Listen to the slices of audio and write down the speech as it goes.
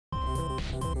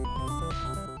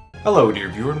Hello, dear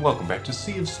viewer, and welcome back to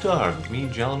Sea of Stars with me,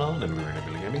 Jalanon, and we're in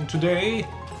Nebula Gaming. Today,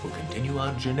 we'll continue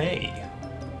on Janae.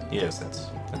 Yes,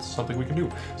 that's something we can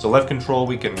do. So left control,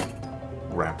 we can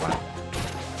wrap out.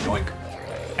 Yoink.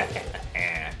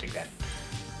 Take that.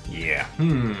 Yeah. I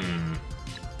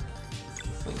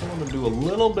think I'm gonna do a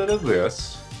little bit of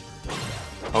this.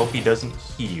 Hope he doesn't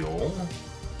heal.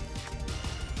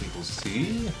 We will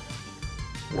see.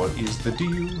 What is the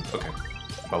deal? Okay.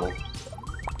 Bubble.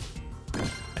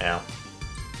 Ow.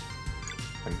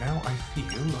 And now I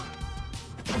feel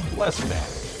less bad.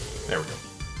 There we go.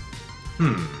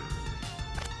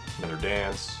 Another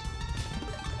dance.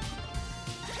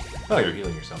 Oh, you're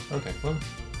healing yourself. Okay, well,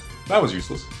 that was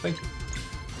useless. Thank you.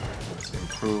 Let's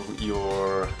improve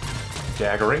your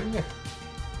daggering.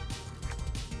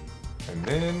 And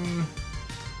then...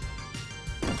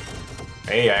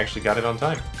 Hey, I actually got it on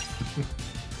time.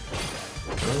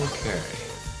 Okay.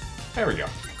 There we go.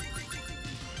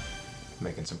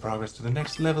 Making some progress to the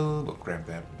next level. We'll grab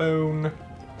that bone.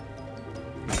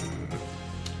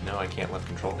 No, I can't left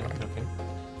control there. Okay.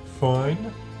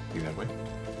 Fine. Be that way.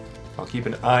 I'll keep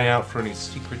an eye out for any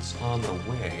secrets on the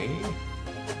way.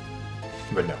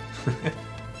 But no.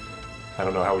 I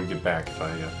don't know how we'd get back if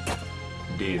I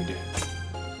did.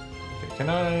 Okay, can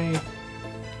I?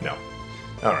 No.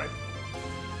 Alright.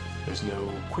 There's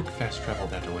no quick fast travel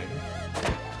that way.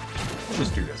 We'll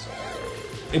just do this.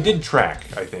 It did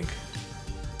track, I think.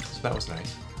 That was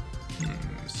nice.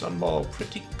 Sunball,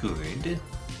 pretty good.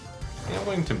 Yeah, I'm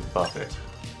going to buff it.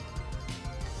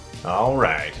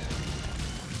 Alright.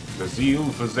 The zeal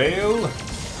for Zale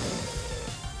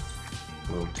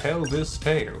will tell this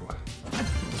tale.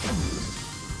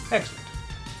 Excellent.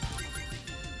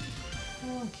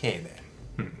 Okay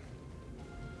then.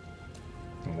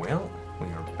 Well, we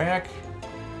are back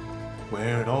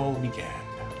where it all began.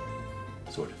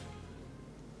 Sort of.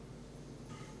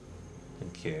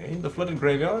 Okay, the flooded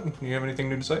graveyard. Do you have anything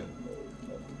new to say?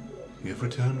 You have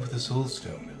returned with a soul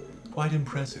stone. Quite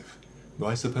impressive. Though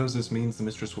I suppose this means the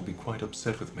mistress will be quite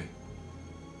upset with me.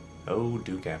 Oh,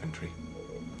 Duke Aventry.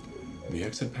 The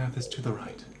exit path is to the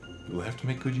right. You will have to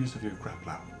make good use of your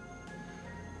grappler.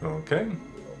 Okay.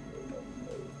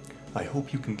 I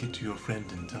hope you can get to your friend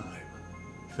in time.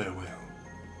 Farewell.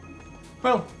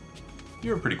 Well,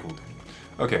 you're a pretty cool dude.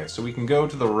 Okay, so we can go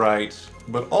to the right,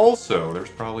 but also there's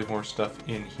probably more stuff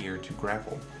in here to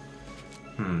grapple.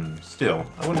 Still,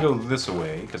 I want to go this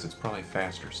way, because it's probably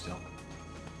faster still.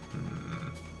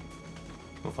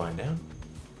 We'll find out.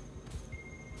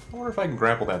 I wonder if I can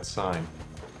grapple that sign.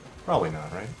 Probably not,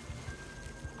 right?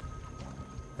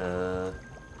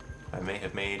 I may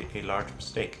have made a large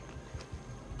mistake.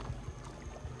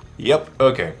 Yep,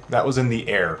 okay, that was in the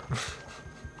air.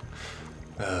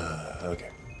 Okay.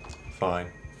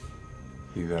 Fine.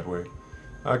 Be that way.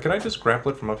 Can I just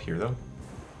grapple it from up here, though?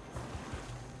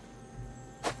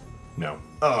 No.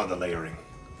 Oh, the layering.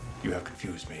 You have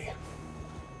confused me.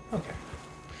 Okay.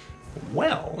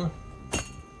 Well...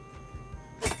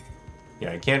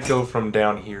 Yeah, I can't go from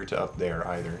down here to up there,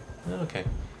 either. Okay.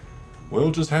 We'll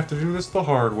just have to do this the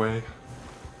hard way.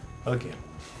 Again.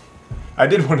 I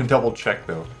did want to double check,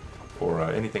 though, for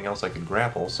anything else I could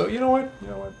grapple, so you know what? You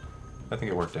know what? I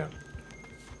think it worked out.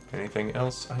 Anything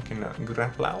else I can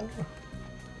grapple out?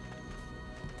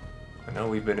 I know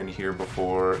we've been in here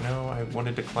before. No, I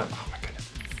wanted to climb. Oh my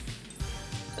goodness.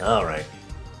 Alright.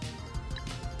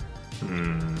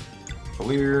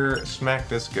 Clear, smack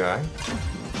this guy.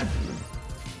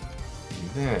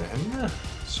 Then,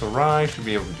 Sarai should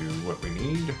be able to do what we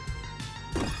need.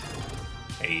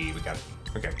 Hey, we got it.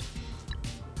 Okay.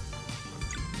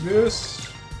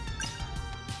 This.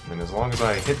 And as long as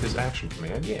I hit this action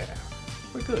command, yeah.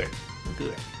 We're good. We're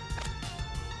good.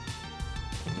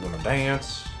 I'm gonna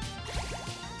dance.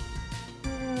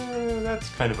 That's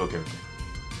kind of okay with me.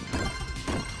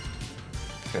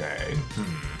 Okay.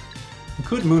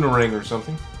 Could Moonarang or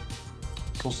something.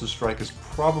 Solstice Strike is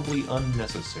probably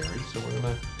unnecessary, so we're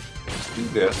gonna just do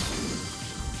this.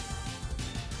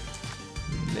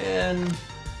 And then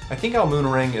I think I'll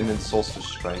Moonarang and then Solstice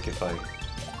Strike if I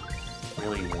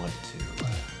really want to.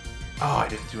 Oh, I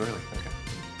did it too early. Okay.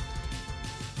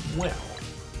 Well,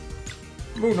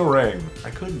 Moonarang. I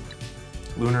could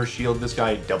Lunar shield this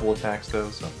guy double attacks though,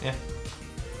 so yeah.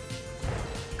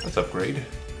 Let's upgrade.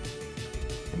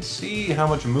 And see how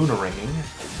much Moonaranging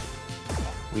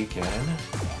we can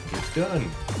get done.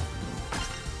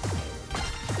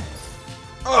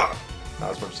 Ah!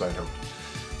 Not as much as I hoped.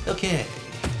 Okay.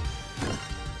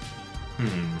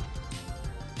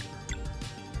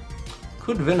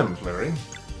 Could Venom Flurry.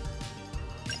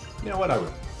 You know what, I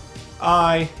will.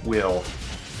 I will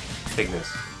take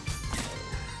this.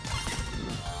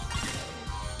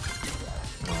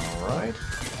 Alright.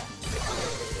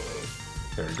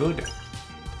 Very good.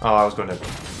 Oh, I was going to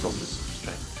roll this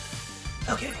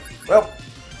straight. Okay. Well,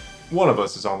 one of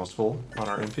us is almost full on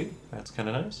our MP. That's kind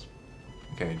of nice.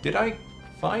 Okay, did I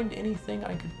find anything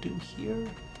I could do here?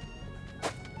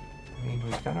 I mean,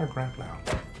 we've got our grapple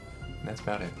out. And that's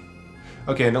about it.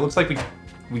 Okay, and it looks like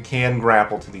we can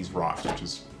grapple to these rocks, which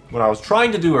is what I was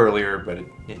trying to do earlier, but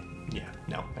yeah,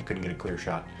 no, I couldn't get a clear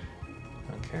shot.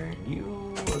 Okay,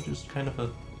 you are just kind of a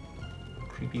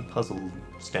creepy puzzle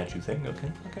statue thing.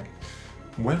 Okay, okay.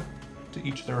 Well, to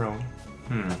each their own.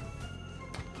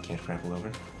 Can't grapple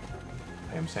over.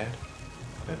 I am sad.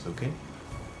 That's okay.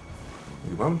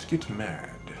 We won't get mad.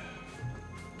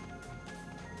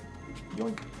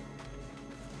 Yoink.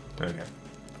 Okay.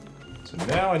 So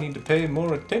now I need to pay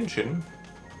more attention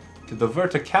to the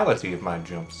verticality of my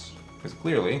jumps. Because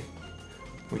clearly,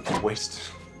 we can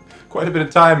waste quite a bit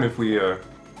of time if we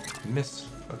miss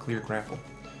a clear grapple.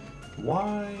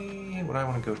 Why would I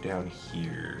want to go down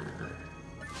here?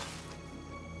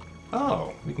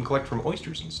 Oh, we can collect from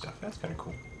oysters and stuff. That's kind of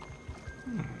cool.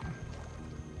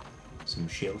 Some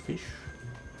shellfish.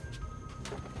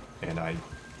 And I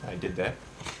did that.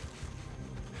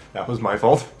 That was my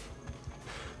fault.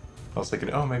 I was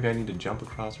thinking, oh, maybe I need to jump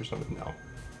across or something. No.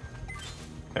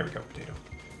 There we go, potato.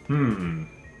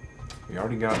 We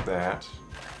already got that.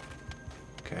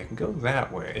 Okay, I can go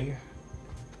that way.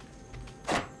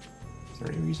 Is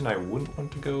there any reason I wouldn't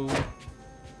want to go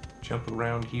jump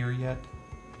around here yet?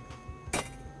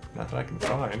 Not that I can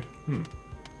find.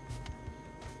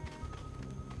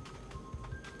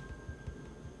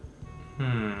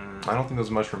 I don't think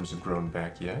those mushrooms have grown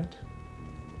back yet.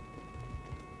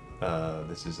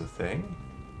 This is a thing.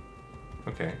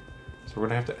 Okay. So we're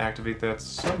gonna have to activate that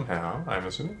somehow, I'm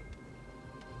assuming.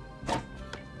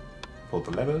 Pull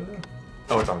the lever.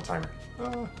 Oh, it's on a timer.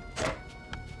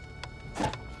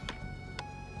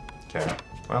 Okay.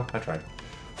 Well, I tried.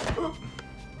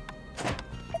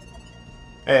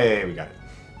 Hey, we got it.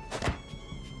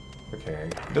 Okay.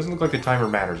 It doesn't look like the timer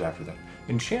matters after that.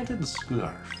 Enchanted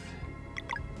Scarf.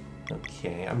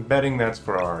 Okay, I'm betting that's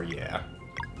for our, yeah,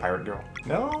 pirate girl.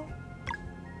 No?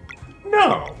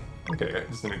 No! Okay,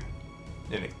 it's an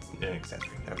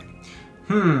accessory. Okay.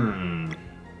 Then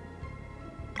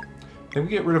we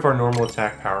get rid of our normal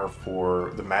attack power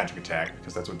for the magic attack,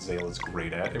 because that's what Zayla's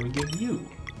great at, and we give you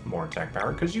more attack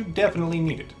power, because you definitely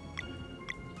need it.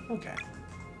 Okay.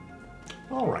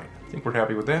 Alright, I think we're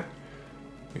happy with that.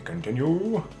 We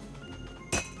continue.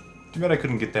 Too bad I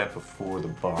couldn't get that before the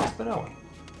boss, but oh,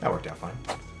 that worked out fine.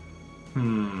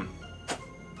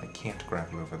 I can't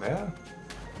grapple over there.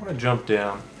 I want to jump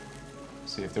down,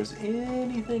 see if there's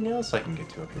anything else I can get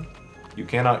to up here. You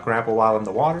cannot grapple while in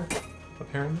the water,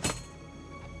 apparently.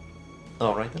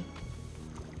 Alright then.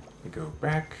 We go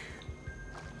back.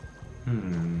 So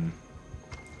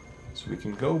we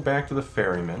can go back to the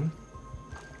ferryman.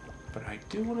 But I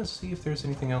do want to see if there's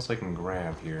anything else I can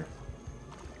grab here.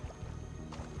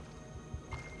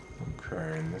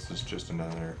 Okay, and this is just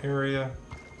another area.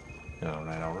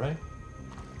 Alright, alright.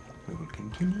 We will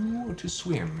continue to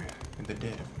swim in the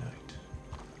dead of night.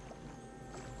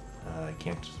 I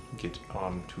can't get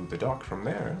onto the dock from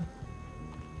there.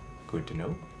 Good to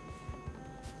know.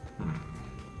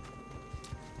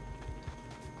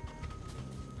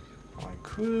 I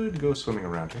could go swimming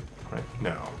around here, right?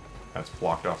 No, that's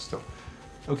blocked off still.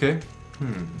 Okay. Go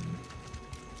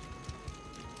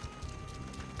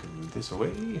this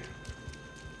way.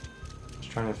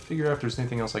 Just trying to figure out if there's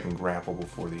anything else I can grapple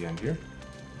before the end here.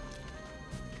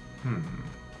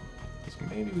 So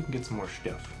maybe we can get some more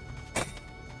stuff.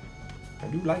 I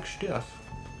do like stuff.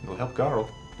 It'll help Garl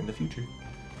in the future.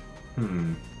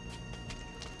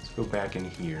 Let's go back in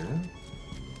here.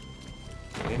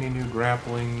 Any new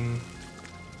grappling?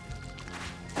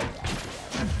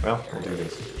 Well, we'll do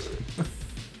this.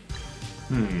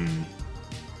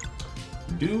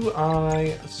 Do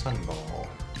I sunball?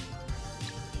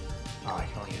 Oh, I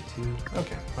can only get 2.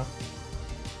 Okay, well.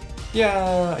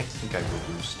 Yeah, I think I will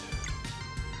boost.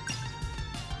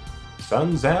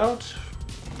 Sun's out.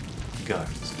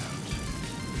 Guns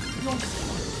out.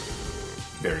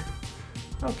 Very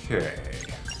good. Okay.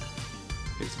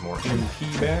 Get some more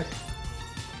MP back.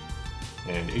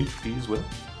 And HP as well.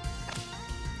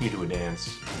 You do a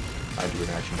dance. I do an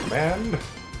action command.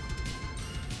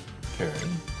 Okay.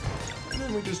 And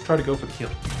then we just try to go for the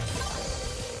kill.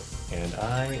 And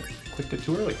I clicked it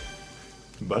too early.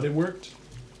 But it worked.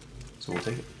 So we'll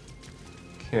take it.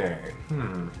 Okay.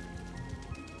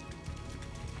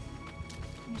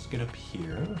 Let's get up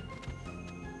here.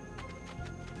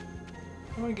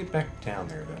 How do I get back down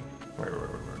there then? Wait.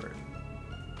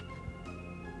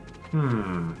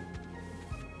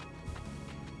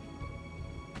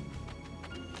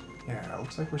 Yeah, it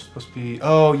looks like we're supposed to be...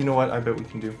 Oh, you know what I bet we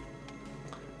can do?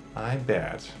 I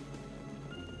bet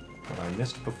what I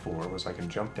missed before was I can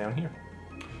jump down here.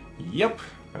 Yep.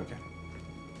 Okay.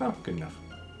 Well, good enough.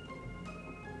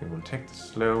 We will take the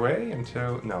slow way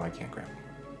until... No, I can't grab him.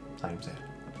 I am sad.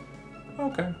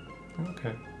 Okay.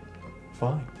 Okay.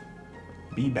 Fine.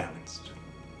 Be balanced.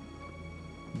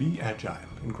 Be agile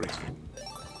and graceful.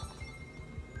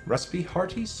 Recipe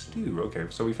hearty stew. Okay,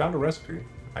 so we found a recipe.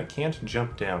 I can't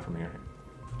jump down from here.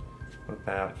 What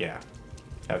about... Yeah.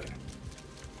 Okay.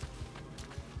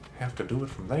 Have to do it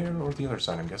from there or the other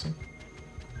side, I'm guessing.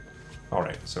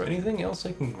 Alright, so anything else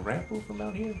I can grapple from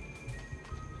out here?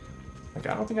 Like,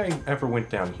 I don't think I ever went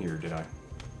down here, did I?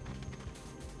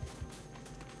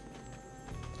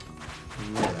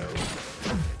 No.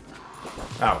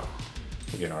 Ow.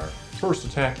 We get our first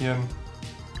attack in.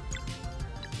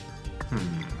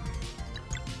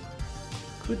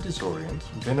 Could disorient.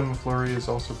 Venom Flurry is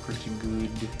also pretty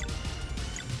good.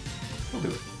 We'll do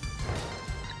it.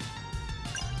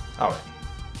 Alright.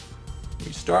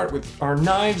 We start with our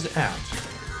knives out.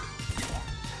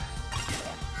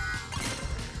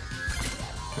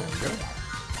 There we go.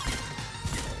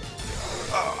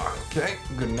 Okay,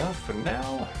 good enough for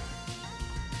now.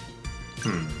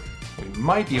 We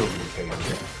might be able to get KO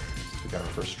here. We got our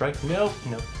first strike. Nope,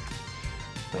 nope.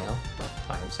 Well,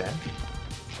 I am sad.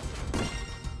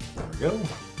 There we go.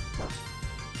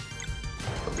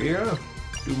 Over here.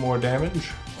 Do more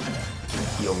damage.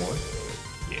 Heal more.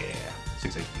 Yeah.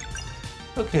 6 HP.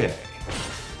 Okay.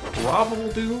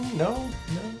 Probable Doom? No?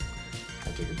 No.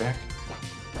 I take it back.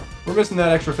 We're missing that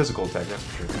extra physical attack, that's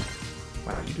for sure.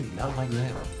 Wow, you do not like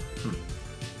that.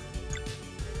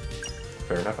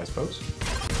 Fair enough, I suppose.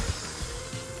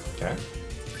 Okay.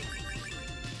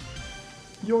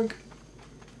 Yoink.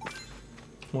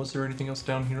 Was there anything else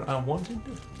down here I wanted?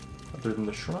 Other than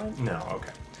the shrine? No,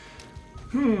 okay.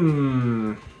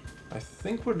 I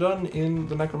think we're done in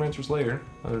the Necromancer's lair,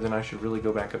 other than I should really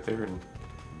go back up there and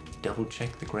double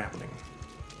check the grappling.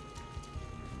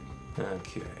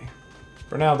 Okay.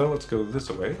 For now, though, let's go this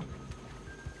way.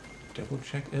 Double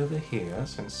check over here,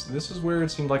 since this is where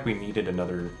it seemed like we needed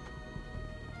another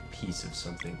piece of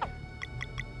something.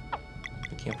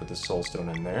 We can't put the soul stone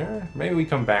in there. Maybe we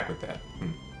come back with that.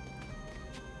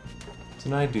 It's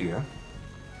an idea.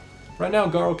 Right now,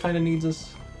 Garl kind of needs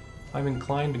us. I'm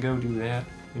inclined to go do that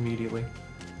immediately.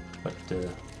 But,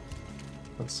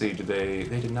 let's see, they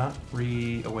did not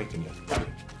reawaken yet.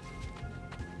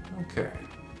 Okay.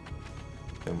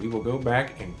 Then we will go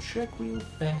back and check real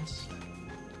fast.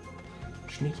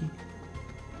 Sneaky.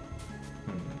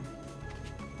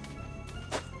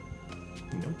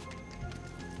 Nope.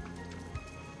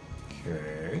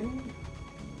 Okay.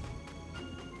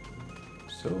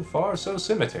 So far, so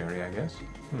cemetery, I guess.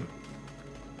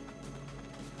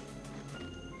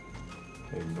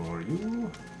 Ignore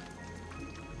you.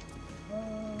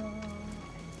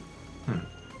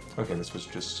 Okay, this was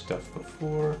just stuff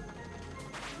before.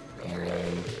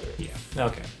 And yeah,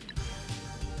 okay.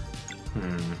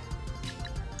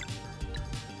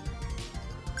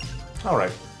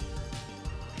 Alright.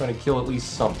 Trying to kill at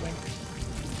least something.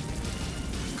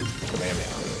 Command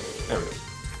down. There we go.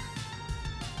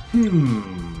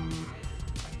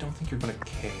 I don't think you're gonna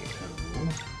KO.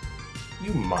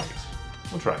 You might.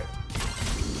 We'll try it.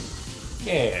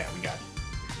 Yeah, we got it.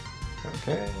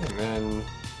 Okay, and then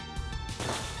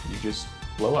you just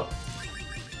blow up.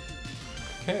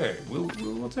 Okay,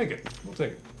 we'll take it. We'll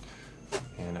take it.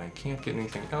 And I can't get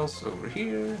anything else over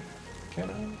here.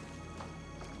 Can I?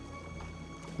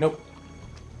 Nope.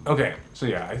 Okay, so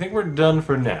yeah, I think we're done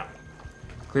for now.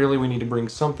 Clearly we need to bring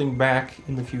something back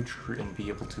in the future and be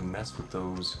able to mess with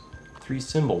those 3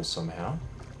 symbols somehow.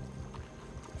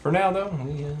 For now, though,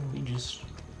 we just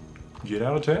get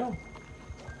out of town.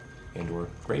 And/or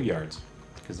graveyards,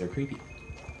 because they're creepy.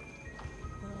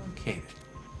 Okay, then.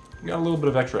 We got a little bit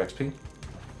of extra XP.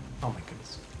 Oh my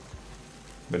goodness.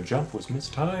 The jump was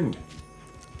mistimed.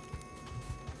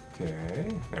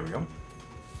 Okay, there we go.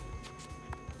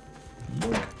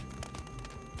 Yoink.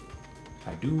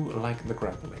 I do like the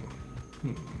grappling.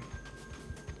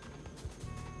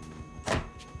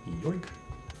 Yoink.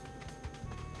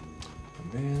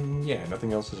 And then, yeah,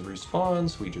 nothing else is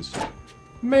respawns. We just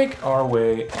make our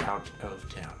way out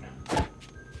of town.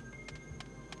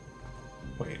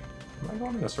 Wait, am I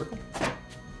going in a circle?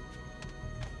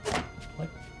 What?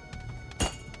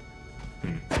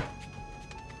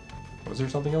 Was there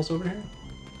something else over here?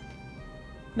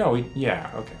 No,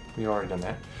 yeah, okay. We already done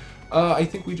that. I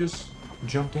think we just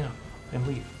jump down and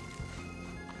leave.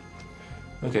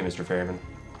 Okay, Mr. Fairman.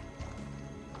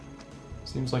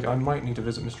 Seems like I might need to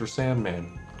visit Mr.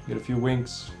 Sandman Get a few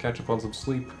winks, catch up on some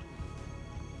sleep.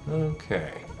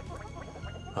 Okay.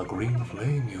 A green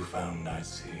flame you found, I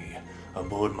see.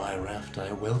 Aboard my raft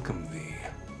I welcome thee.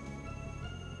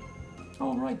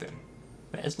 Alright then.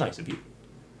 That's nice of you.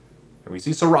 And we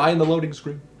see Sarai in the loading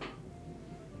screen.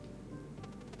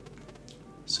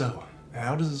 So,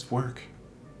 how does this work?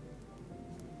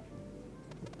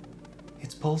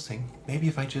 It's pulsing. Maybe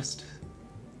if I just...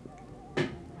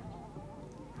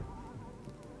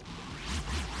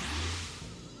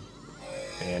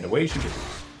 And away she goes.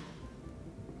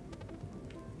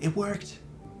 It worked!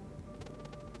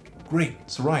 Great.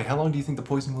 Sarai, how long do you think the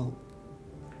poison will...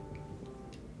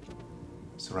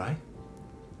 Sarai?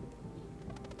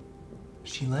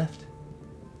 She left.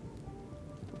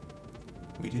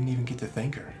 We didn't even get to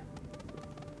thank her.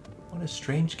 What a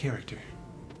strange character.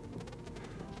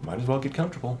 Might as well get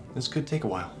comfortable. This could take a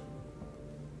while.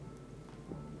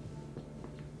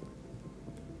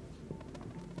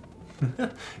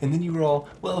 And then you were all,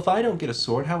 well, if I don't get a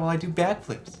sword, how will I do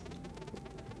backflips?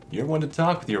 You're one to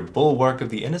talk with your bulwark of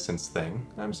the innocence thing.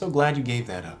 I'm so glad you gave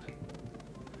that up.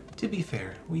 To be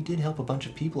fair, we did help a bunch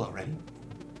of people already.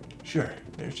 Sure,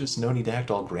 there's just no need to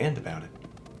act all grand about it.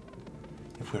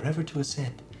 If we're ever to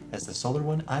ascend, as the Solar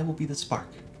One, I will be the spark.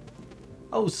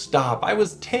 Oh, stop! I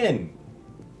was 10!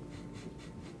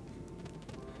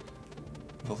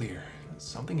 Valir,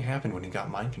 something happened when he got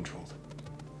mind-controlled.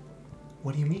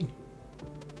 What do you mean?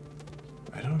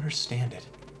 I don't understand it.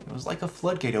 It was like a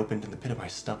floodgate opened in the pit of my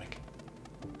stomach.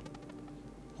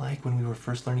 Like when we were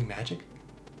first learning magic?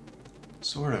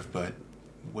 Sort of, but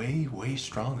way, way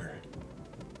stronger.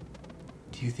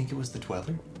 Do you think it was the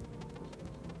Dweller?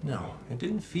 No, it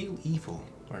didn't feel evil,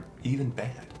 or even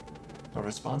bad. A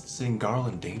response to seeing Garl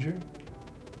in danger?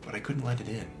 But I couldn't let it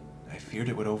in. I feared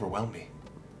it would overwhelm me. ...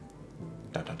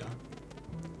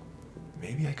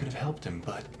 Maybe I could have helped him,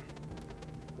 but...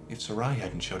 If Sarai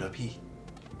hadn't showed up, he...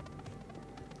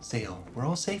 Zale, we're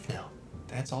all safe now.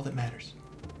 That's all that matters.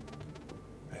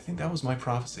 I think that was my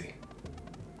prophecy.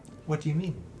 What do you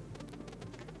mean?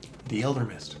 The Elder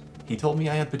Mist. He told me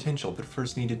I had potential, but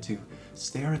first needed to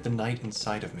stare at the night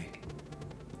inside of me.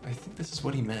 I think this is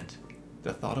what he meant.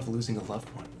 The thought of losing a loved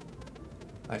one.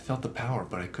 I felt the power,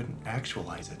 but I couldn't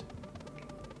actualize it.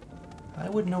 I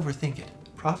wouldn't overthink it.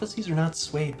 Prophecies are not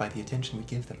swayed by the attention we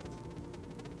give them.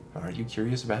 Are you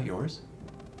curious about yours?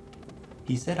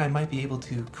 He said I might be able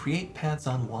to create paths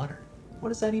on water. What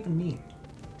does that even mean?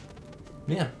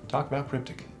 Yeah, talk about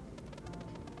cryptic.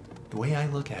 The way I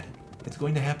look at it, it's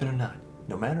going to happen or not,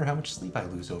 no matter how much sleep I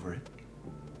lose over it.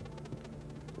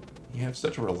 You have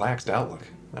such a relaxed outlook.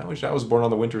 I wish I was born on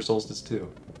the winter solstice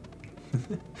too.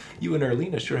 You and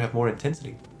Erlina sure have more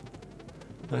intensity.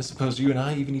 I suppose you and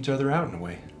I even each other out in a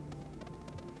way.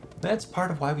 That's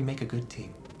part of why we make a good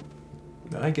team.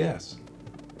 I guess.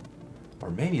 Or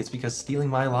maybe it's because stealing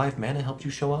my live mana helped you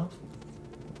show off?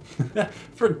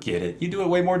 Forget it. You do it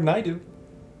way more than I do.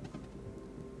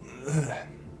 Ugh.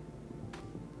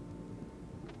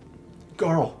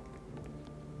 Garl.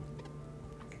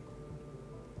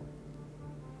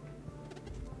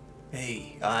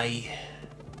 Hey,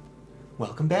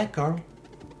 Welcome back, Garl.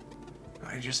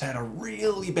 I just had a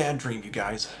really bad dream, you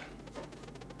guys.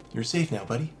 You're safe now,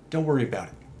 buddy. Don't worry about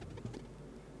it.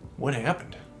 What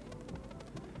happened?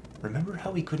 Remember how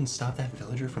we couldn't stop that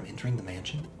villager from entering the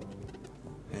mansion?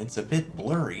 It's a bit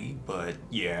blurry, but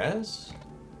yes.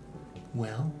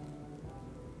 Well... ...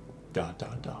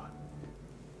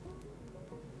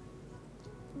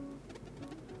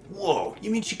 Whoa, you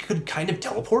mean she could kind of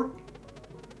teleport?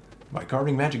 By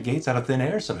carving magic gates out of thin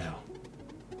air somehow.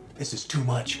 This is too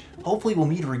much. Hopefully we'll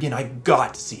meet her again. I've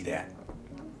got to see that.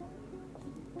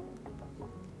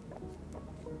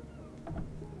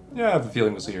 Yeah, I have a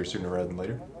feeling we'll see her sooner rather than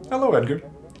later. Hello, Edgar.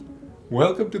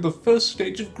 Welcome to the first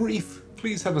stage of grief.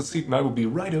 Please have a seat and I will be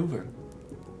right over.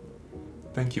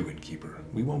 Thank you, Innkeeper.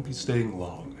 We won't be staying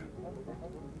long.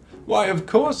 Why, of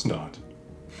course not.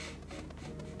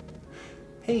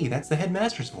 Hey, that's the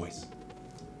headmaster's voice.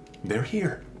 They're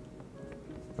here.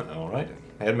 Alright,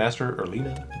 Headmaster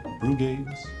Erlina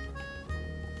Brugaves.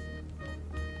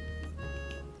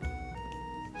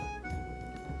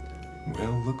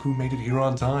 Well, look who made it here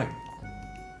on time. ...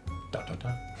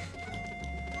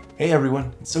 Hey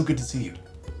everyone, it's so good to see you.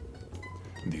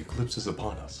 The eclipse is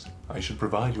upon us. I should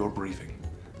provide your briefing.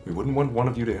 We wouldn't want one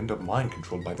of you to end up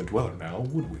mind-controlled by the Dweller now,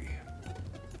 would we?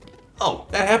 Oh,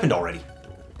 that happened already.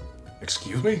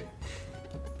 Excuse me?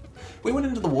 We went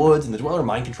into the woods and the Dweller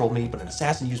mind-controlled me, but an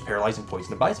assassin used paralyzing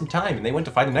poison to buy some time and they went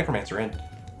to fight a necromancer and...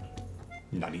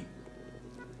 Nutty.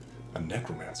 A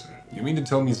necromancer? You mean to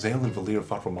tell me Zale and Valir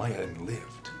fought for Maya and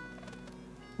lived?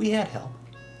 We had help.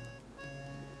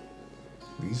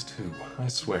 These two, I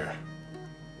swear.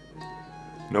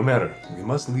 No matter, we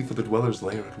must leave for the Dweller's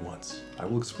Lair at once. I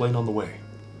will explain on the way.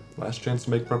 Last chance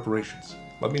to make preparations.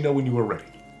 Let me know when you are ready.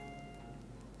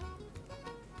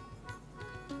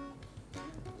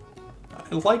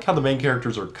 I like how the main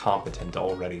characters are competent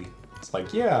already. It's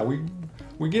like, yeah,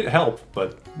 we get help,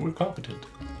 but we're competent.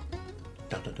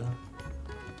 Da da da.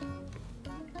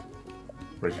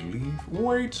 Ready to leave?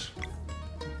 Wait!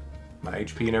 My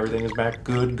HP and everything is back.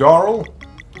 Good, Garl!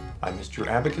 I missed your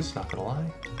abacus, not gonna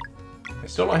lie. I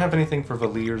still don't have anything for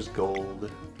Valir's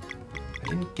gold. I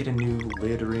didn't get a new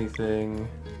lid or anything.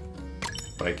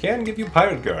 But I can give you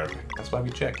pirate garb. That's why we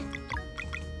check.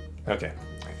 Okay.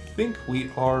 I think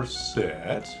we are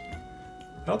set.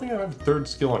 I don't think I have a third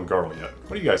skill on Garl yet.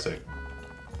 What do you guys say?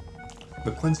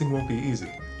 The cleansing won't be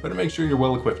easy. Better make sure you're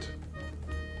well equipped.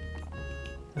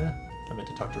 Yeah, I meant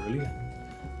to talk to Relia.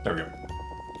 There we go.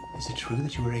 Is it true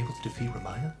that you were able to defeat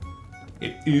Ramaya?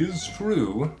 It is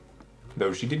true.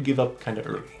 Though she did give up kind of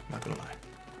early, not gonna lie.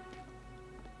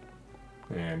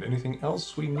 And anything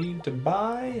else we need to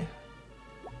buy?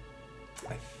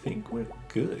 I think we're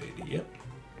good, yep.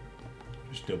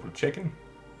 Just double checking.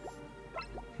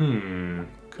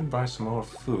 Could buy some more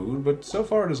food, but so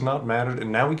far it has not mattered,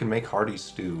 and now we can make hearty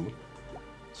stew.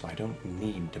 So I don't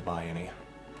need to buy any.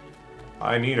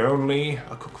 I need only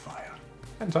a cook fire.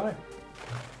 And time.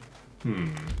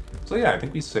 So yeah, I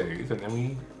think we save, and then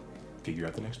we figure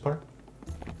out the next part.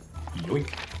 Yoink.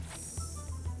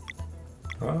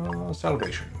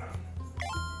 Salvation.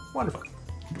 Wonderful.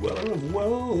 Dweller of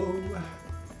Woe.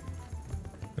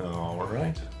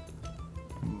 Alright.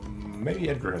 Maybe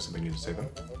Edgar has something new to say though.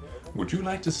 Would you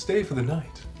like to stay for the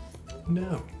night?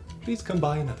 No. Please come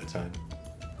by another time.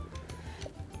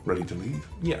 Ready to leave?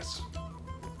 Yes.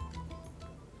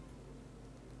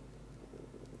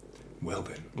 Well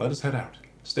then, let us head out.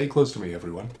 Stay close to me,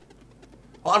 everyone.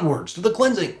 Onwards to the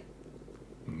cleansing!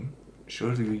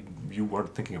 Surely you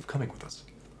weren't thinking of coming with us.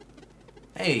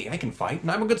 Hey, I can fight, and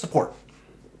I'm a good support.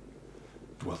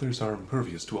 Dwellers are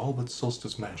impervious to all but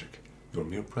Solstice Magic. Your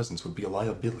mere presence would be a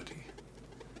liability.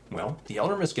 Well, the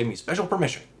alchemist gave me special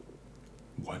permission.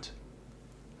 What?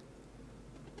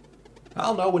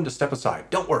 I'll know when to step aside,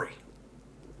 don't worry. ...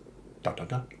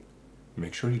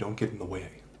 Make sure you don't get in the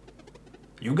way.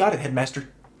 You got it, Headmaster.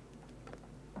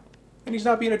 And he's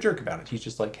not being a jerk about it. He's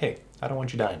just like, hey, I don't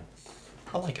want you dying.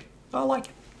 I like it. I like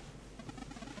it.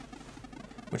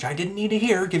 Which I didn't need to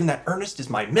hear, given that Ernest is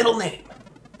my middle name.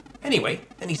 Anyway,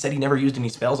 then he said he never used any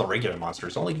spells on regular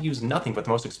monsters, only to use nothing but the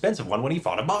most expensive one when he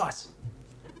fought a boss.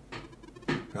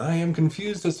 I am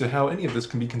confused as to how any of this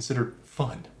can be considered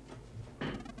fun.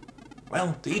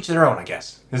 Well, to each their own, I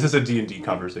guess. This is a D&D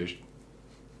conversation.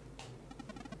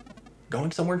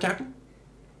 Going somewhere, Captain? ...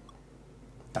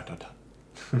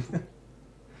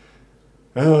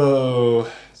 Oh,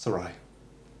 Sarai.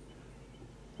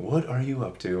 What are you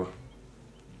up to?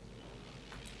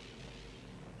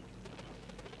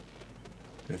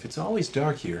 If it's always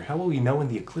dark here, how will we know when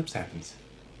the eclipse happens?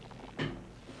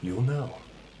 You'll know. ...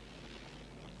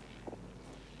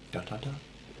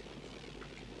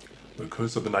 The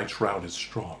curse of the Night Shroud is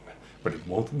strong, but it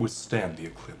won't withstand the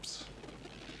eclipse.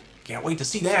 Can't wait to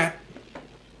see that!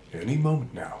 Any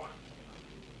moment now.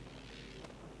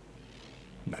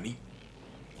 Nani?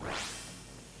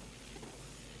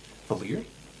 Valir?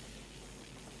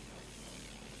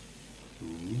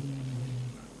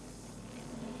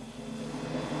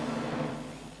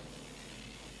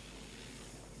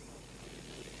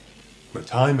 The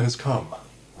time has come.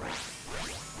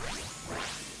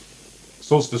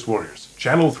 Solstice Warriors,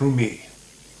 channel through me.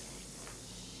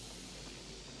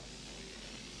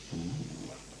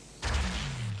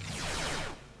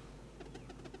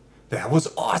 That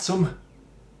was awesome!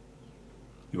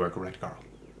 You are correct, Carl.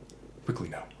 Quickly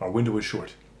now, our window is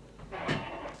short. So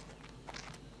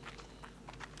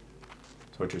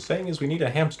what you're saying is we need a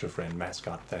hamster friend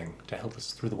mascot thing to help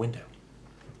us through the window.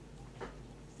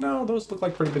 No, those look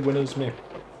like pretty big windows to me.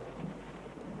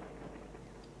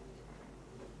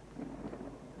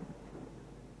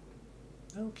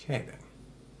 Okay then.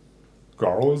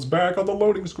 Carl is back on the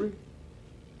loading screen.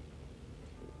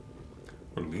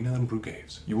 Erlina and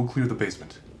Brugaves, you will clear the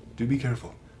basement. Do be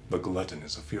careful. The glutton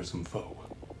is a fearsome foe.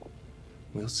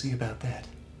 We'll see about that.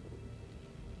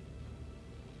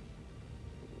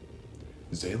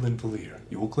 Zale and Valir,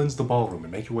 you will cleanse the ballroom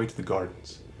and make your way to the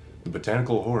gardens. The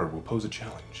botanical horror will pose a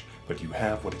challenge, but you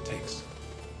have what it takes.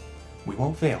 We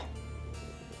won't fail.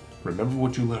 Remember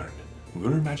what you learned.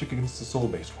 Lunar magic against the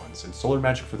soul-based ones, and solar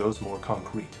magic for those more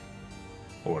concrete.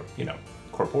 Or, you know,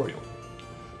 corporeal.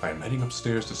 I am heading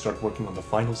upstairs to start working on the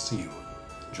final seal.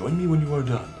 Join me when you are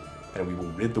done. and we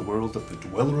will rid the world of the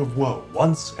Dweller of Woe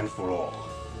once and for all.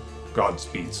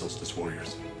 Godspeed, Solstice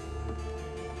Warriors.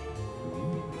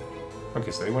 Ooh.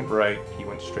 Okay, so they went right, he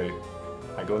went straight.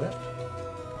 I go left.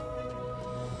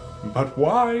 But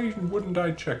why wouldn't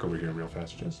I check over here real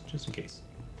fast, just in case?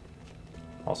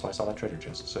 Also, I saw that treasure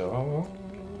chest, so...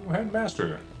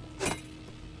 Headmaster.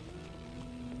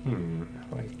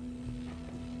 Like...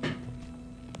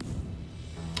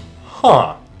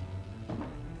 Huh.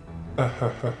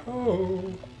 Enter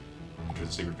the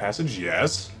secret passage,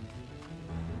 yes.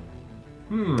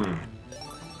 An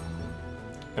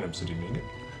obsidian ingot.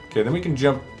 Okay, then we can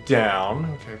jump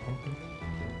down. Okay.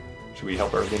 Should we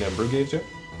help Arlena and Brugades yet?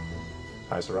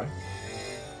 Hi, Sarai.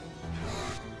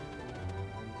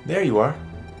 There you are.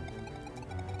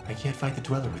 I can't fight the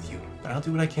Dweller with you, but I'll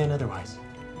do what I can otherwise.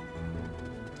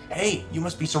 Hey, you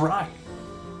must be Sarai.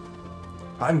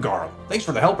 I'm Garl. Thanks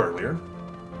for the help earlier.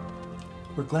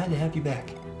 We're glad to have you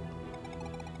back.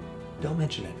 Don't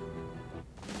mention it.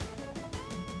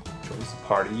 Choose the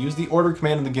party. Use the order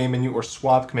command in the game menu or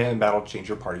swap command in battle to change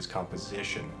your party's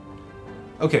composition.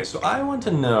 Okay, so I want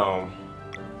to know...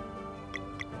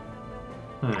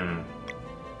 Change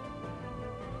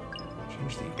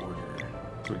the order.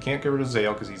 So we can't get rid of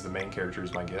Zale because he's the main character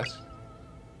is my guess.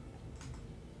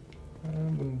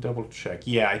 I'm going to double check.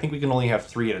 Yeah, I think we can only have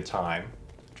 3 at a time.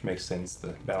 Which makes sense.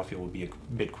 The battlefield would be a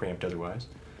bit cramped otherwise.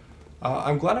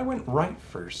 I'm glad I went right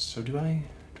first. So do I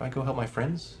go help my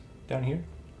friends down here?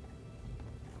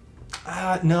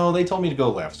 No, they told me to go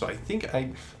left. So I think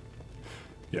I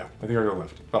go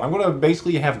left. But I'm going to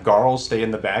basically have Garl stay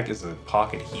in the back as a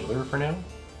pocket healer for now.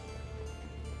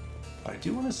 But I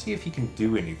do want to see if he can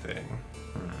do anything.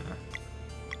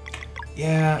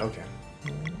 Yeah, okay.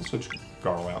 Let's switch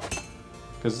Garl out.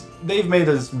 Because they've made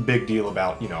this big deal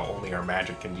about, you know, only our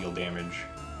magic can deal damage.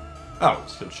 Oh,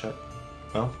 it's still shut.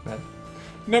 Well,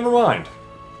 never mind.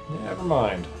 Never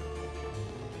mind.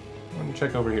 Let me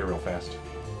check over here real fast.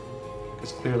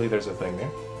 Because clearly there's a thing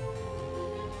there.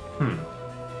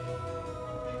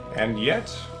 And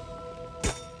yet,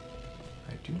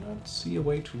 I do not see a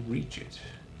way to reach it.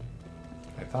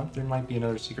 I thought there might be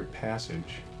another secret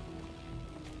passage.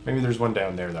 Maybe there's one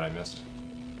down there that I missed.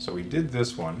 So we did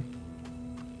this one.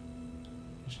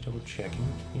 Just double checking.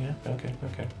 Yeah, okay.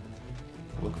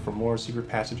 Look for more secret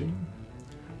passaging.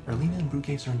 Arlena and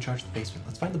Brugades are in charge of the basement.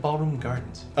 Let's find the ballroom and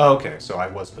gardens. Oh, okay, so I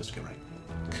was supposed to go right.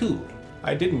 Cool.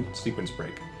 I didn't sequence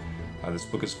break. This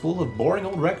book is full of boring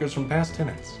old records from past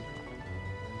tenants.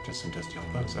 Just some dusty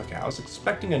old books. Okay, I was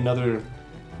expecting another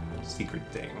secret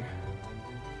thing.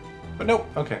 But nope.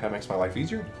 Okay, that makes my life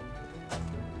easier.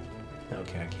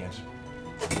 Okay, I can't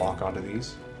lock onto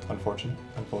these. Unfortunate.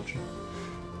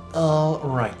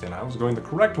 Right then, I was going the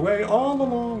correct way all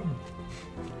along.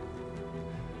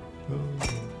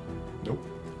 Nope.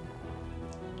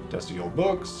 Dusty old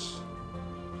books.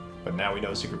 But now we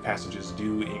know secret passages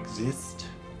do exist.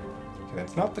 Okay,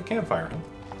 that's not the campfire,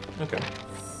 huh? Okay.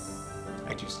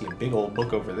 I do see a big old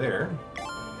book over there.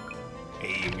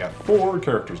 Hey, we got 4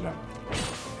 characters now.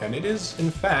 And it is,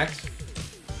 in fact,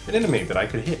 an enemy that I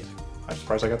could hit. I'm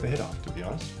surprised I got the hit off, to be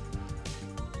honest.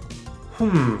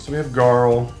 So we have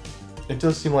Garl. It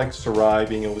does seem like Sarai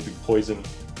being able to do poison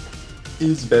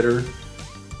is better.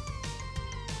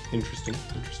 Interesting.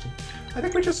 I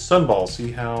think we just Sunball,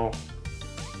 see how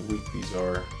weak these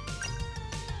are.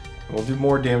 And we'll do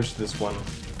more damage to this one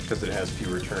because it has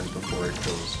fewer turns before it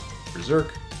goes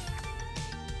berserk.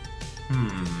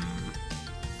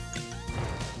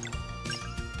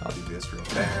 I'll do this real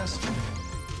fast.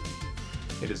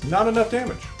 It is not enough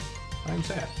damage. I'm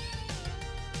sad.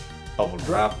 Bubble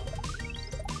drop.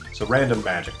 So random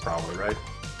magic probably, right?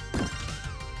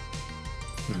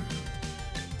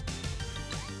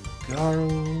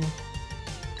 Garl.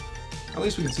 At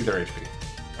least we can see their HP.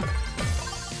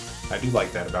 I do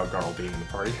like that about Garl being in the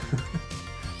party.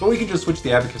 But we can just switch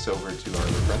the Abacus over to our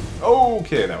other friend.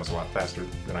 Okay, that was a lot faster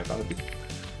than I thought it'd be.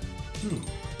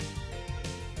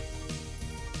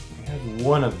 We have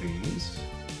one of these.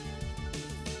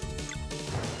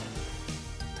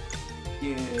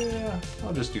 Yeah,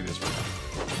 I'll just do this one.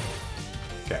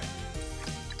 Okay.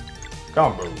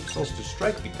 Combo. Solstice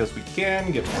Strike because we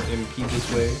can get more MP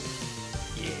this way.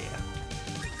 Yeah.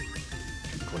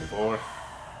 224.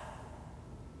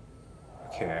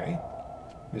 Okay.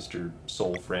 Mr.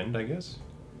 Soul Friend, I guess.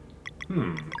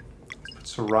 Let's put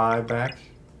Sarai back.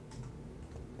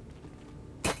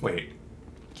 Wait.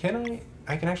 Can I?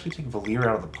 I can actually take Valir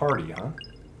out of the party, huh?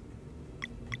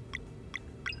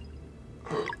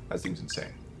 That seems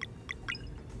insane.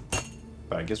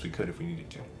 But I guess we could if we needed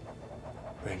to.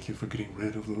 Thank you for getting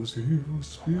rid of those evil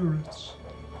spirits.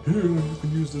 Here, you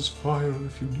can use this fire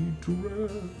if you need to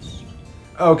rest.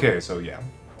 Okay, so yeah.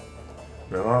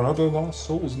 There are other lost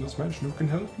souls in this mansion who can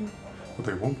help you, but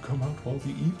they won't come out while the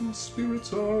evil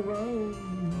spirits are around.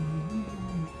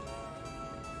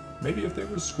 Maybe if they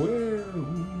were square.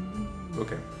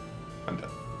 Okay, I'm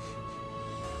done.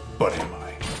 But am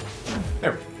I?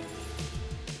 There we go.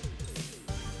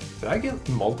 Did I get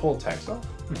multiple attacks off?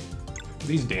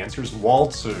 These dancers,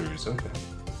 waltzers, okay.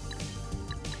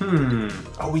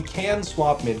 Oh, we can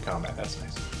swap mid-combat, that's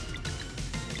nice.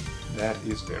 That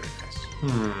is very nice.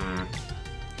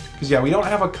 Because yeah, we don't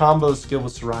have a combo skill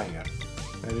with Sarai yet.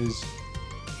 That is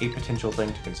a potential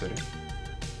thing to consider.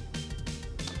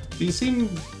 These seem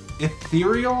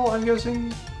ethereal, I'm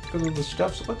guessing, because of the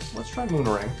stuff. So let's try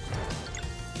Moonring.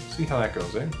 See how that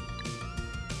goes, eh?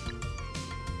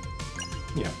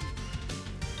 Yeah.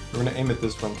 We're gonna aim at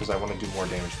this one because I want to do more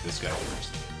damage to this guy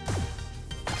first.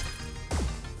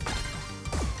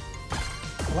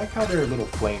 I like how their little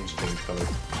flames change color.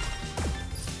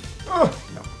 Oh!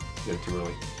 No, did it too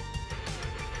early.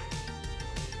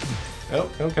 Oh,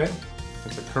 okay.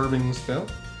 It's a curving spell.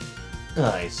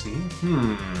 I see.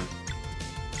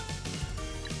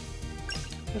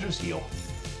 Let's just heal.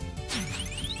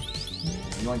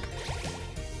 Like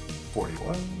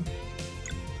 41.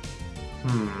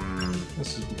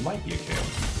 This might be a KO.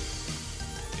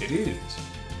 It is.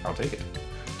 I'll take it.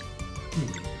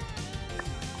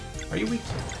 Are you weak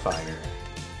to fire?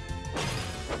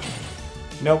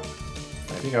 Nope.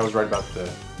 I think I was right about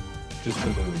just the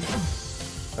moon.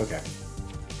 Okay.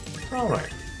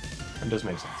 Alright. That does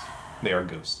make sense. They are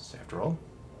ghosts, after all.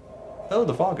 Oh,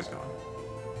 the fog is gone.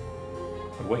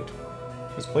 But wait.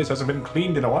 This place hasn't been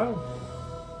cleaned in a while.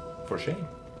 For shame.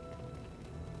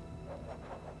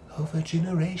 Over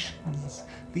generations,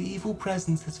 the evil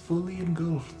presence has fully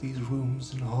engulfed these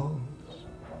rooms and halls.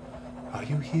 Are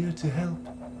you here to help?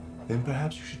 Then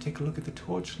perhaps you should take a look at the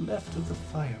torch left of the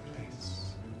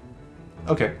fireplace.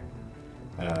 Okay.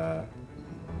 That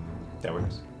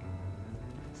works.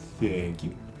 Thank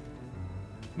you.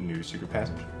 New secret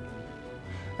passage.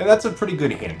 And that's a pretty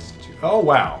good hint, too. Oh,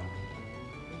 wow.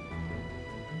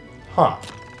 Huh.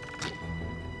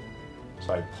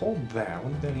 So I pulled that.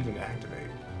 When did that even activate?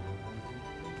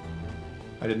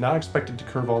 I did not expect it to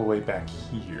curve all the way back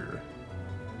here.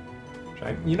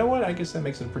 You know what? I guess that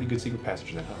makes it a pretty good secret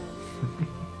passage then, huh?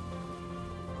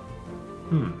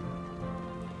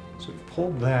 So we've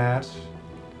pulled that.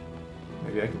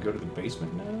 Maybe I can go to the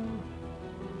basement now?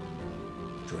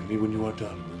 Join me when you are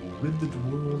done. We will rid the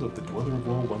world of the Dweller of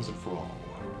Woe once and for all.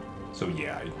 So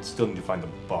yeah, I still need to find the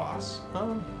boss.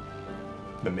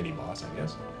 The mini-boss, I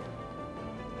guess.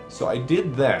 So I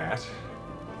did that.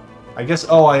 I guess,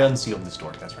 oh, I unsealed this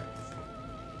door. That's right.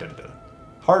 Da-da-da.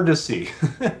 Hard to see.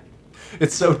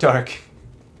 It's so dark.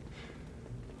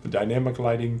 The dynamic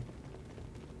lighting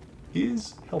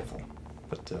is helpful.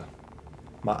 But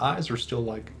my eyes are still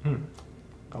like,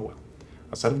 oh well.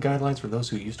 A set of guidelines for those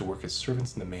who used to work as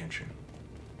servants in the mansion.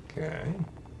 Okay.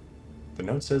 The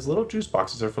note says little juice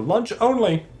boxes are for lunch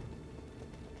only.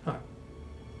 Huh.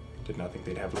 Did not think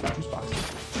they'd have little juice boxes.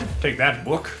 Take that,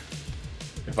 book.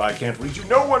 If I can't read you,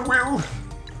 no one will!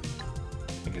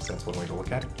 I guess that's one way to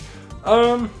look at it.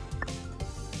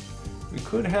 We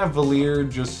could have Valir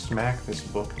just smack this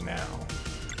book now.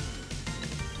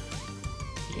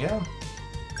 Yeah.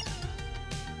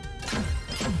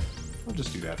 I'll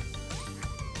just do that.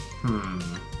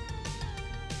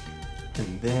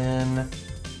 And then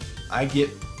I get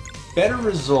better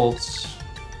results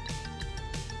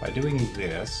by doing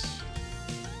this.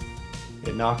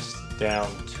 It knocks down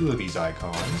 2 of these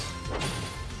icons,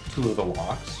 2 of the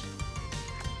locks.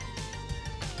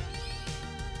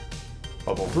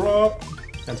 Bubble drop.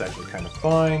 That's actually kind of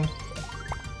fine.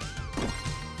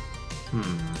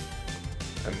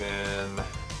 And then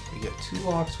we get 2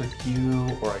 locks with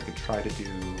you, or I could try to do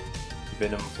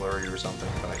Venom Flurry or something,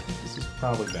 but I think this is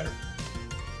probably better.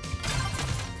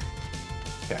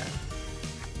 Okay.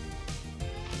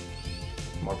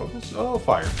 More bubbles? Oh,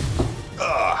 fire.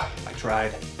 Ugh, I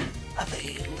tried. I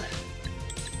failed.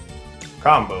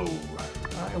 Combo.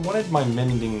 I wanted my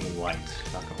Mending Light,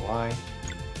 not gonna lie.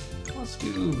 Let's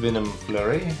do Venom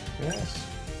Flurry, yes.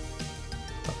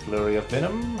 A Flurry of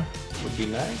Venom would be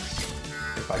nice.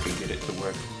 If I could get it to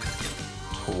work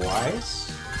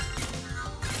twice.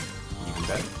 Even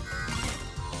better.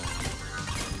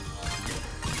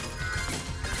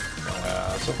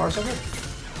 So far so good.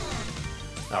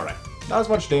 Alright. Not as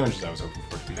much damage as I was hoping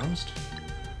for, to be honest.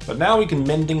 But now we can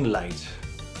Mending Light.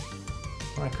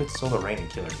 Well, I could Solar Rain and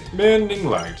kill everything. Mending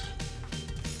Light.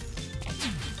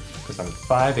 Because I'm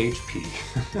 5 HP.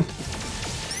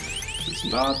 It's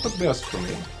not the best for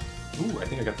me. Ooh, I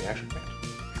think I got the action command.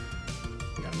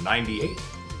 I got a 98.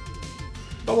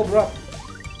 Double drop.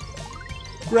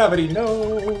 Gravity,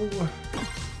 no!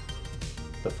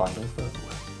 The final foe.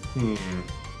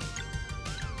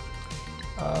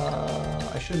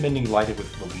 I should have Mending Lighted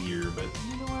with Valir, but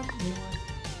you know what?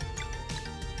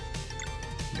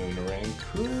 Boomerang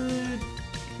could...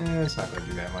 it's not going to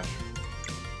do that much.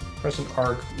 Crescent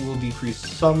Arc will decrease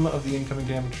some of the incoming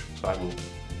damage, so I will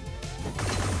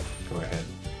go ahead.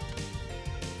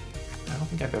 I don't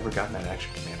think I've ever gotten that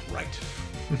action command right.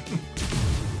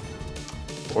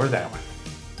 Or that one.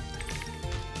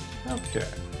 Okay.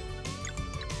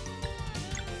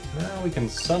 Now we can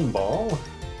Sunball.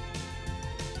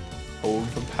 Hold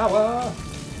the power.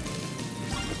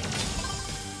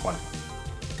 One.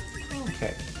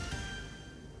 Okay.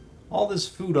 All this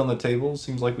food on the table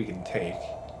seems like we can take.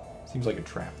 Seems like a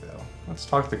trap, though. Let's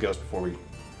talk to the ghost before we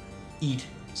eat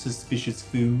suspicious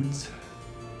foods.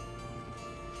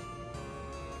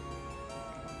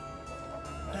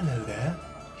 Hello there.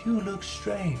 You look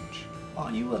strange.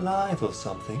 Are you alive or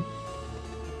something?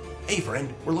 Hey,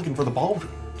 friend. We're looking for the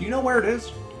ballroom. Do you know where it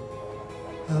is?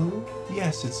 Oh,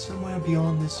 yes, it's somewhere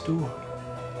beyond this door.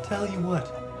 Tell you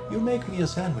what, you make me a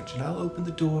sandwich and I'll open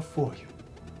the door for you.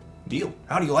 Deal.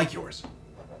 How do you like yours?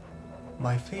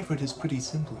 My favorite is pretty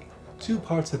simple. 2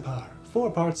 parts Hepar,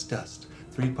 4 parts dust,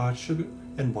 3 parts sugar,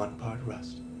 and 1 part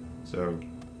rust. So,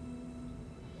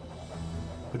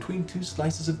 between 2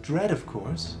 slices of dread, of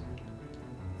course.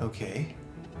 Okay.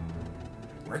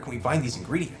 Where can we find these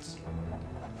ingredients?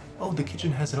 Oh, the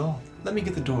kitchen has it all. Let me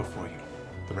get the door for you.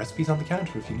 The recipe's on the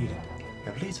counter if you need it.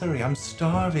 Now please hurry, I'm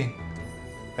starving.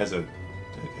 As a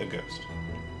ghost.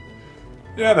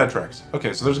 Yeah, that tracks.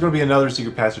 Okay, so there's going to be another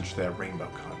secret passage to that rainbow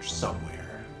conch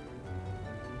somewhere.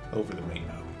 Over the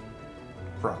rainbow.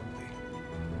 Probably.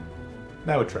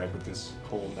 That would track with this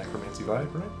whole necromancy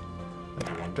vibe, right?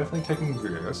 Okay, I'm definitely taking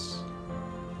this.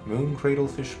 Moon Cradle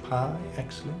Fish Pie.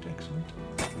 Excellent, excellent.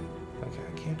 Okay,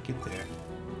 I can't get there.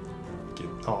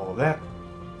 Get all of that.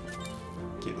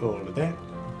 Get all of that.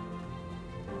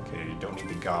 Okay, you don't need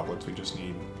the goblets, we just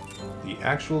need the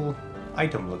actual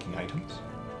item-looking items.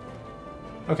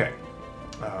 Okay.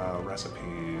 Recipe.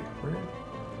 Where?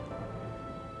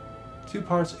 2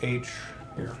 parts H.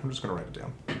 Here, I'm just gonna write it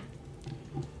down.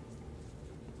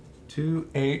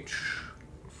 2H,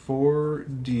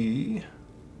 4D,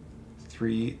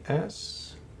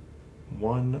 3S,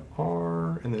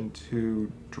 1R, and then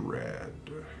 2 dread.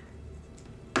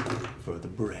 For the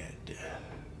bread.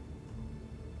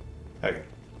 Okay.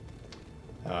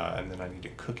 And then I need to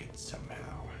cook it somehow.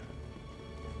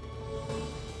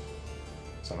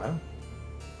 Somehow?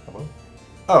 Hello?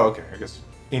 Oh, okay, I guess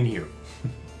in here.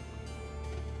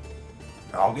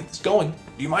 I'll get this going.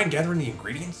 Do you mind gathering the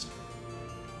ingredients?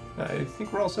 I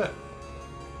think we're all set.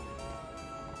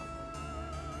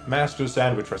 Master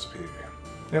sandwich recipe.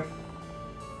 Yep.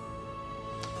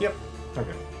 Yep.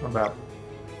 Okay. What about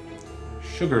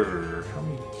sugar? How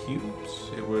many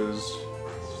cubes? It was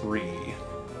 3.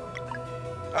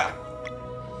 Ah!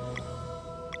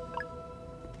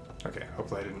 Okay,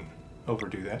 hopefully I didn't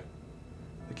overdo that.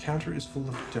 The counter is full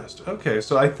of dust. Okay,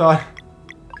 so I thought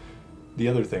the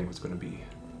other thing was going to be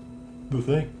the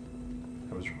thing.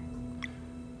 I was wrong.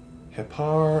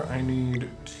 Hepar, I need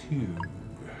 2.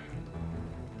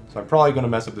 So I'm probably going to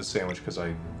mess up this sandwich because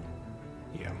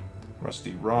yeah.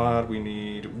 Rusty rod, we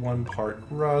need 1 part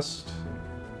rust.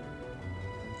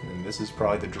 And this is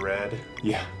probably the dread.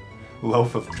 Yeah,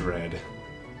 loaf of dread.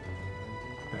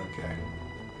 Okay.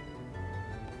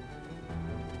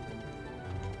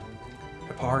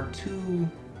 Hepar 2,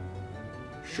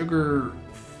 sugar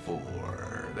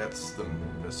 4. That's the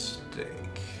mistake.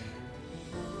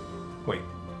 Wait.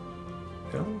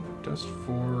 No, dust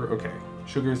 4. Okay.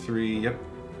 Sugar 3. Yep.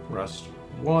 Rust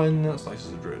 1.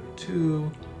 Slices of dread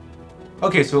 2.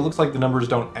 Okay, so it looks like the numbers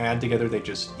don't add together, they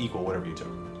just equal whatever you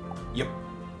took. Yep.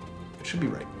 It should be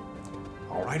right.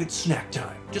 Alright, it's snack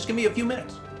time. Just give me a few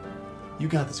minutes. You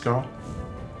got this, girl.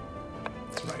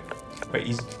 That's right. Wait,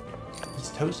 he's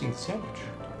toasting the sandwich.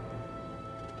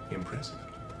 Impressive.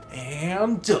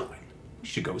 And done. We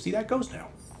should go see that ghost now.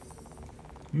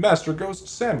 Master Ghost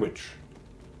Sandwich.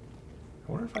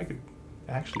 I wonder if I could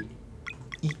actually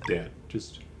eat that,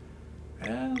 just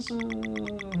as a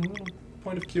little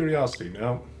point of curiosity.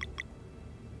 Now,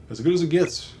 as good as it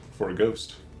gets for a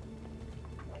ghost.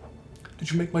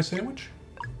 Did you make my sandwich?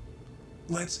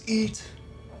 Let's eat.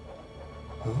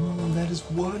 Oh, that is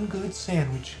one good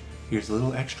sandwich. Here's a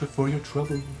little extra for your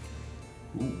trouble.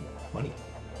 Ooh, money.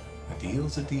 A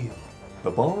deal's a deal.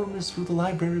 The ballroom is through the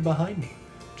library behind me.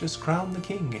 Just crown the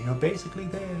king and you're basically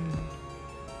there.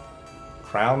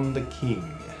 Crown the king.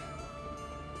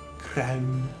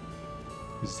 Crown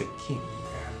the king.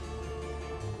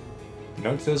 The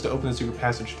note says to open the secret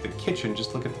passage to the kitchen,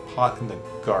 just look at the pot in the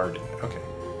garden. Okay,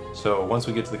 so once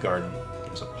we get to the garden,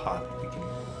 there's a pot we can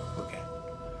look at.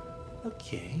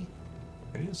 Okay.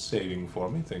 It is saving for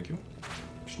me, thank you.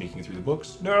 Sneaking through the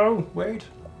books. No, wait.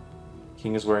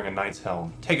 King is wearing a knight's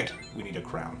helm. Take it. We need a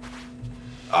crown.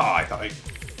 Oh, I thought I...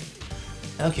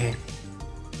 Okay.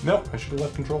 Nope, I should have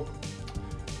left control.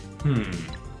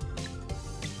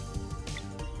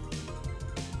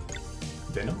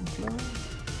 Venom flower?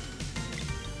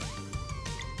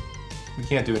 We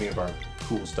can't do any of our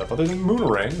cool stuff other than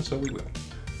Moonerang, so we will.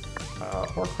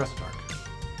 Or Crescent Arc.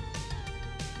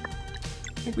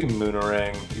 I think we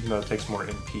Moonerang, even though it takes more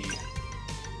MP,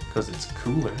 because it's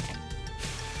cooler.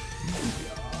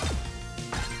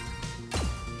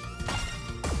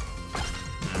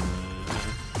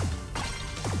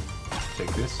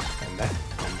 Take this, and that,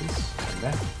 and this, and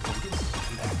that, and this,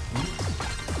 and that, and this.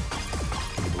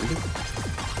 Can you believe it?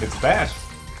 It's that!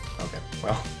 Okay,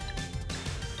 well.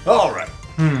 Alright.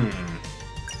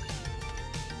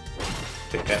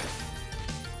 Take that.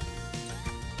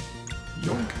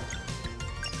 Yoink.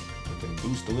 We can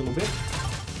boost a little bit.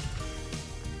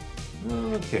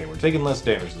 Okay, we're taking less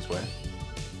damage this way.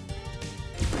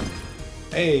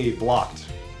 Hey, blocked.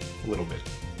 A little bit.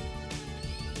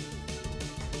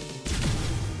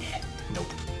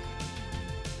 Nope.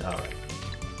 Alright.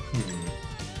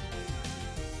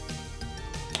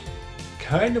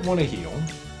 Kind of want to heal.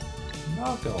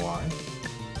 Not gonna lie.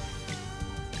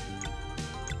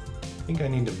 I think I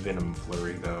need a Venom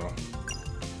Flurry, though.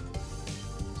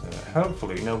 So that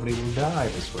hopefully nobody will die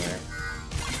this way.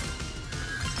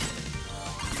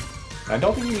 I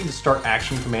don't think you need to start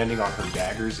action commanding on her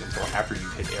daggers until after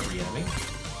you've hit every enemy.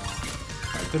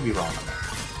 I could be wrong on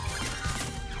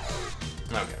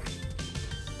that. Okay.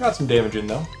 Got some damage in,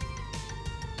 though.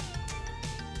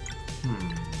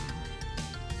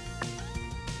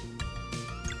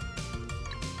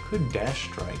 Could dash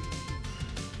strike.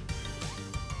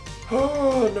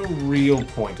 Oh, no real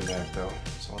point to that, though.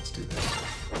 So let's do this.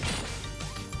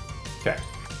 Okay.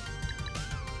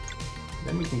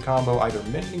 Then we can combo either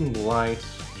Mending Light,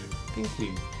 which I think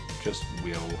we just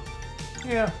will.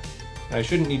 Yeah, I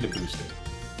shouldn't need to boost it.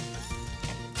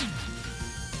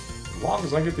 As long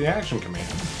as I get the action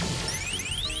command.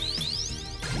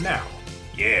 Now.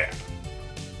 Yeah.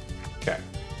 Okay.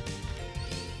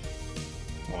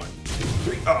 1, 2,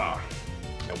 3. Ah.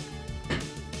 Nope.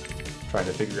 Trying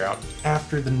to figure out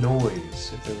after the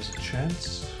noise if there was a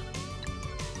chance.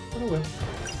 But oh well.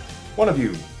 One of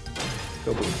you.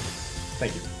 Go boom.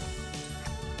 Thank you.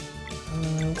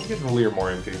 We'll give Valir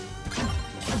more MP.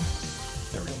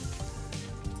 There we go.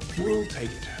 We'll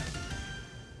take it.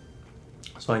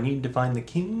 So I need to find the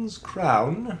king's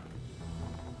crown.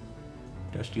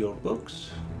 Dusty old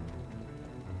books.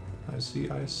 I see,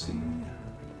 I see.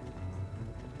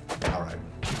 Alright.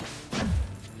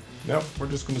 Nope, we're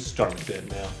just gonna start with that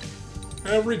now.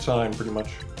 Every time, pretty much.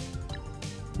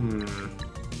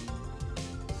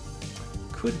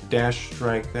 Could dash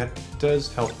strike. That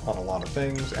does help on a lot of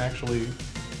things, actually.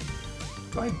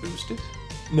 Do I boost it?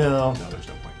 No, there's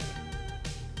no point.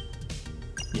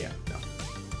 Yeah, no.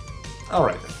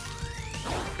 Alright then.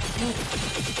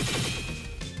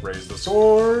 Raise the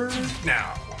sword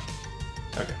now.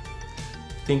 Okay.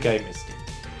 Think I missed it.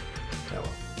 Oh well.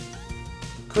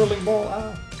 Curling ball,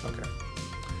 okay.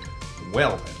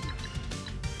 Well then.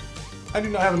 I do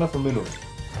not have enough for Lunar.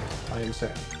 I am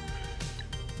sad.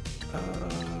 I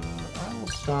will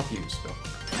stop you, Spill.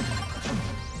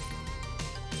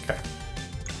 Okay.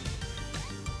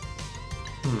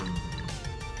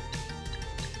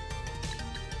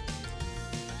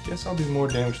 Guess I'll do more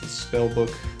damage to the spell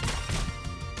book.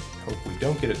 Hope we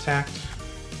don't get attacked.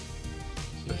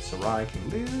 So that Sarai can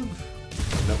live.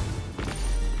 Nope.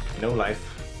 No life.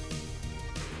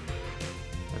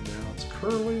 And now it's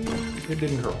curling. It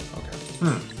didn't curl. Okay.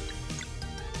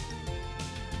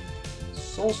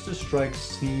 Solstice Strike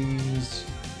seems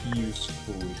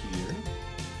useful here.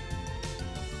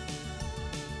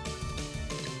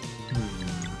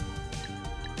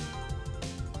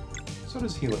 So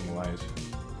does Healing Light.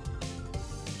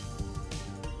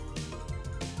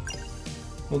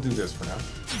 We'll do this for now.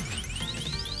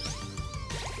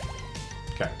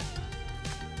 Okay.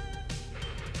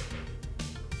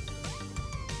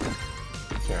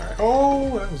 Okay.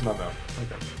 Oh, that was not enough.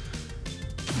 Okay.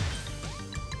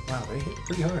 Wow, they hit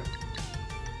pretty hard.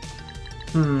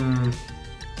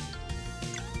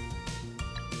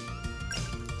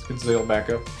 Let's get Zale back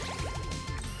up.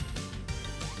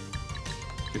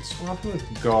 Get swapped with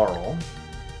Garl.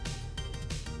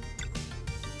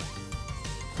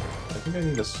 think I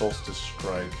need a Solstice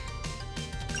Strike.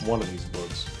 One of these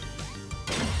books.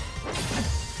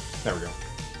 There we go.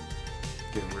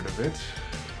 Get rid of it.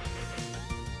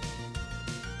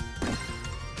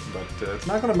 But it's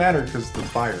not going to matter because the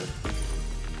fire.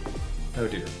 Oh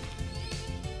dear.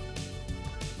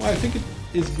 Well, I think it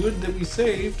is good that we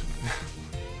saved.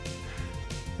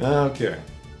 Okay.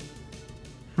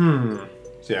 So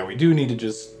yeah, we do need to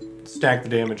just stack the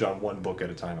damage on one book at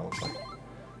a time, it looks like.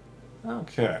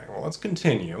 Okay, well, let's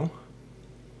continue.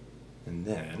 And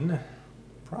then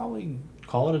probably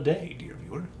call it a day, dear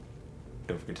viewer.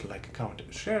 Don't forget to like, comment,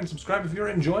 share, and subscribe if you're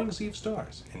enjoying Sea of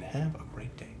Stars. And have a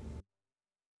great day.